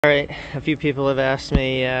Alright, a few people have asked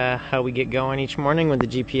me how we get going each morning with the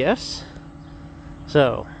GPS.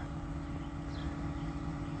 So,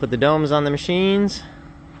 put the domes on the machines,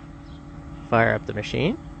 fire up the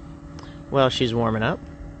machine while she's warming up.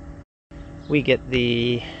 We get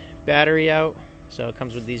the battery out, so it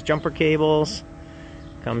comes with these jumper cables,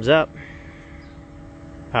 comes up,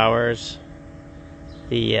 powers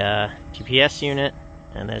the GPS unit,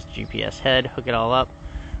 and there's GPS head, hook it all up,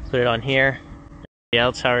 put it on here.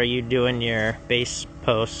 Else, how are you doing your base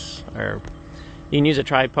posts? Or you can use a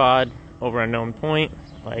tripod over a known point,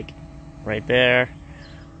 like right there,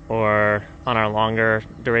 or on our longer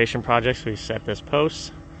duration projects we set this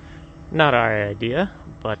post. Not our idea,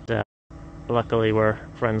 but luckily we're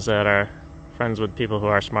friends with people who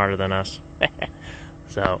are smarter than us.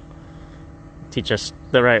 So teach us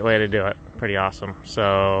the right way to do it. Pretty awesome.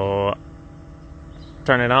 So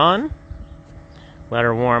turn it on, let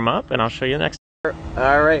her warm up, and I'll show you next.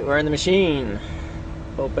 Alright, we're in the machine.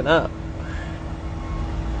 Open up.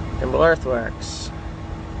 Trimble Earthworks.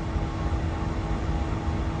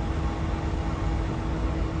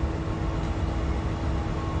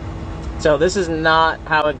 So this is not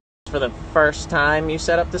how it goes for the first time you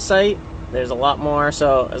set up the site. There's a lot more.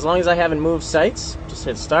 So as long as I haven't moved sites, just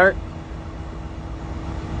hit start.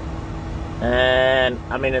 And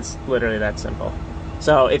I mean, it's literally that simple.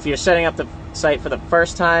 So if you're setting up the site for the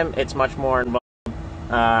first time, it's much more involved.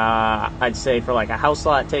 I'd say for like a house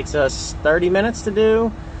lot, it takes us 30 minutes to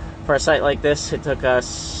do. For a site like this, it took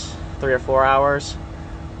us 3 or 4 hours.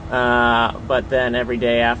 But then every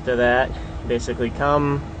day after that, basically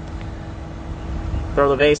come, throw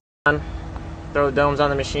the base on, throw the domes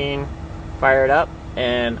on the machine, fire it up,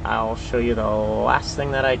 and I'll show you the last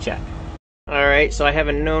thing that I check. Alright, so I have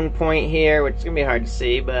a known point here, which is going to be hard to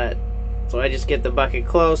see, but so I just get the bucket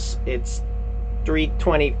close. It's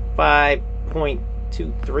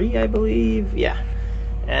 325.23, I believe. Yeah.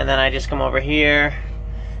 And then I just come over here,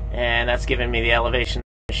 and that's giving me the elevation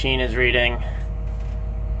the machine is reading.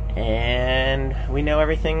 And we know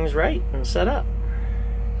everything's right and set up.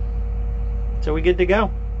 So we're good to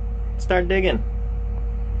go. Start digging.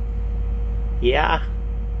 Yeah,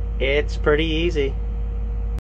 it's pretty easy.